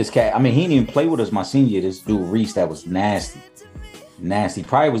 We had this cat. I mean, he didn't even play with us my senior year. This dude, Reese, that was nasty. Nasty.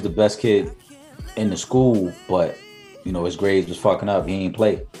 Probably was the best kid in the school, but, you know, his grades was fucking up. He ain't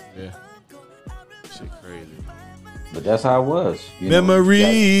play. Yeah. Shit crazy. But that's how it was. You know,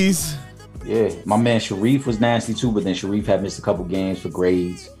 Memories. yeah. My man Sharif was nasty too, but then Sharif had missed a couple games for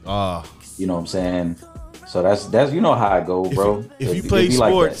grades. You know what I'm saying? So that's you know how I go, bro. If you play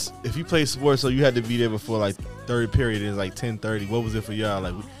sports, so you had to be there before like third period. It's like 10:30. What was it for y'all?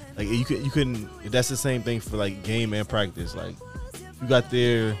 Like you couldn't. That's the same thing for like game and practice. Like you got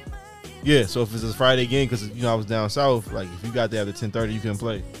there, yeah. So if it's a Friday game, because you know I was down south. Like if you got there after 10:30, you couldn't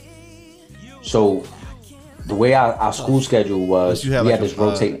play. So The way our school schedule was, you had we like had this a,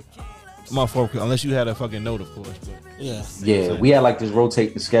 rotating. My fault, unless you had a fucking note, of course. But. Yeah, we had like this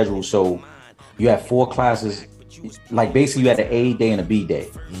rotating schedule. So you had 4 classes. Like basically, you had an A day and a B day,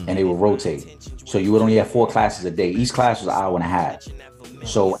 and they would rotate. So you would only have 4 classes a day. Each class was an hour and a half.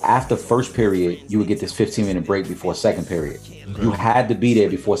 So after first period, you would get this 15-minute break before second period. Okay. You had to be there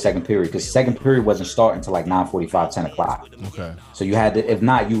before second period because second period wasn't starting until like 9:45, 10 o'clock. Okay. So you had to, if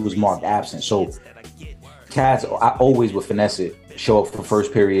not, you was marked absent. So cats, I always would finesse it, show up for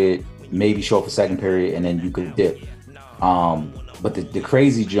first period, maybe show up for second period, and then you could dip. But the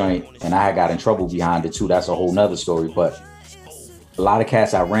crazy joint, and I got in trouble behind it too, that's a whole nother story. But a lot of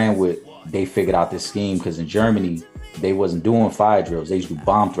cats I ran with, they figured out this scheme because in Germany, they wasn't doing fire drills. They used to do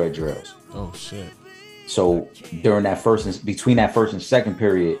bomb threat drills. Oh, shit. So during between that first and second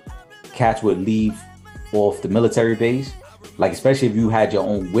period, cats would leave off the military base. Like, especially if you had your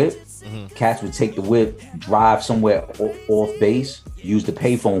own whip, cats would take the whip, drive somewhere off base, use the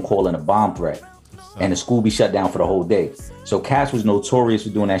payphone calling a bomb threat. And the school be shut down for the whole day. So cats was notorious for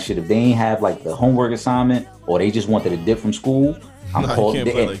doing that shit. If they ain't have like the homework assignment or they just wanted to dip from school, I'm called. You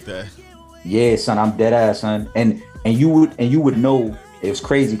can't play like that. Yeah, son, I'm dead ass, son. And you would know. It was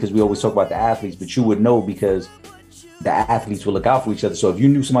crazy because we always talk about the athletes, but you would know because the athletes would look out for each other. So if you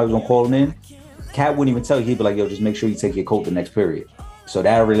knew somebody was gonna call them in, cat wouldn't even tell you. He'd be like, "Yo, just make sure you take your coat the next period." So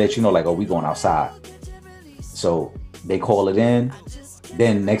that really let you know, like, "Oh, we going outside." So they call it in.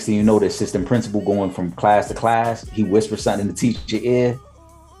 Then next thing you know, the assistant principal going from class to class, he whispers something in the teacher's ear,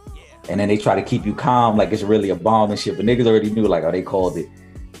 and then they try to keep you calm like it's really a bomb and shit. But niggas already knew, like, oh, they called it.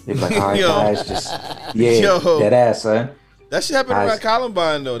 They be like, all right, guys, just that ass, son. That shit happened around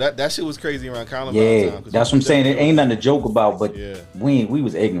Columbine though. That shit was crazy around Columbine. Yeah, time, that's what I'm saying. It ain't nothing to joke about, but we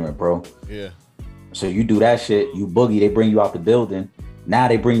was ignorant, bro. Yeah. So you do that shit, you boogie, they bring you out the building. Now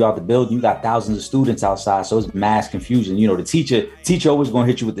they bring you out the building, you got thousands of students outside, so it's mass confusion. You know, the teacher always gonna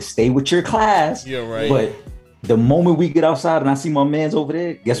hit you with the stay with your class. Yeah, right. But the moment we get outside and I see my man's over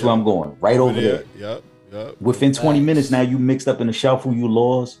there, guess where I'm going? Right over there. Yep. Within 20 minutes now, you mixed up in the shuffle, you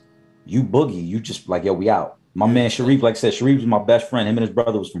lost, you boogie, you just like, yo, we out. My man Sharif, like I said, Sharif was my best friend. Him and his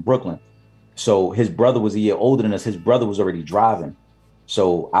brother was from Brooklyn. So his brother was a year older than us. His brother was already driving.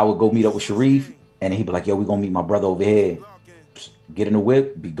 So I would go meet up with Sharif and he'd be like, yo, we gonna meet my brother over here. Get in the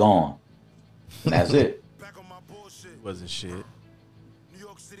whip, be gone. And that's it. Wasn't shit.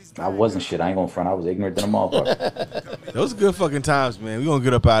 I wasn't shit. I ain't gonna front. I was ignorant than a motherfucker. Those are good fucking times, man. We gonna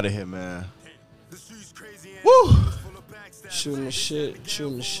get up out of here, man. Woo! Shooting the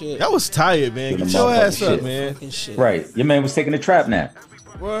shit. That was tired, man. Get your ass up, man. Right. Your man was taking a trap nap.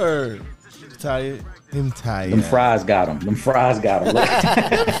 Word. Tired. Him tired. Them fries got him. Them fries got him. Them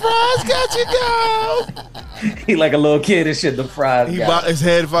fries got you down. He like a little kid and shit. The fries. He got his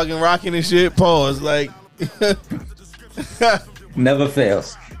head fucking rocking and shit. Pause. Like. Never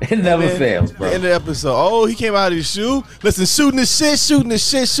fails. It never fails, bro. End of the episode. Oh, he came out of his shoe. Listen, shooting the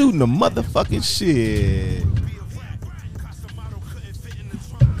motherfucking shit.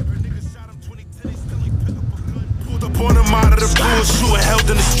 On him out of the blue, shooting held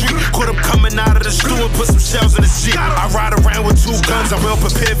in the street. Caught him coming out of the stew and put some shells in the seat. I ride around with 2 guns, I'm well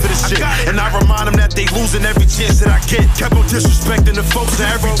prepared for this shit. And I remind them that they losing every chance that I get. Kept on disrespecting the folks, and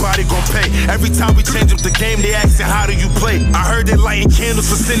everybody gon' pay. Every time we change up the game, they asking how do you play. I heard they lighting candles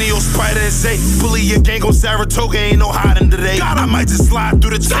for Cineo, Spider, and Zay. Bully your gang on Saratoga, ain't no hiding today. I might just slide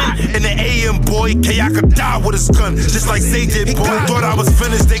through the tent in the AM, boy. K, I could die with his gun, just like Zay did, boy. Thought I was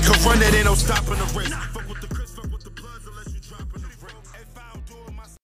finished, they could run it, ain't no stopping the race.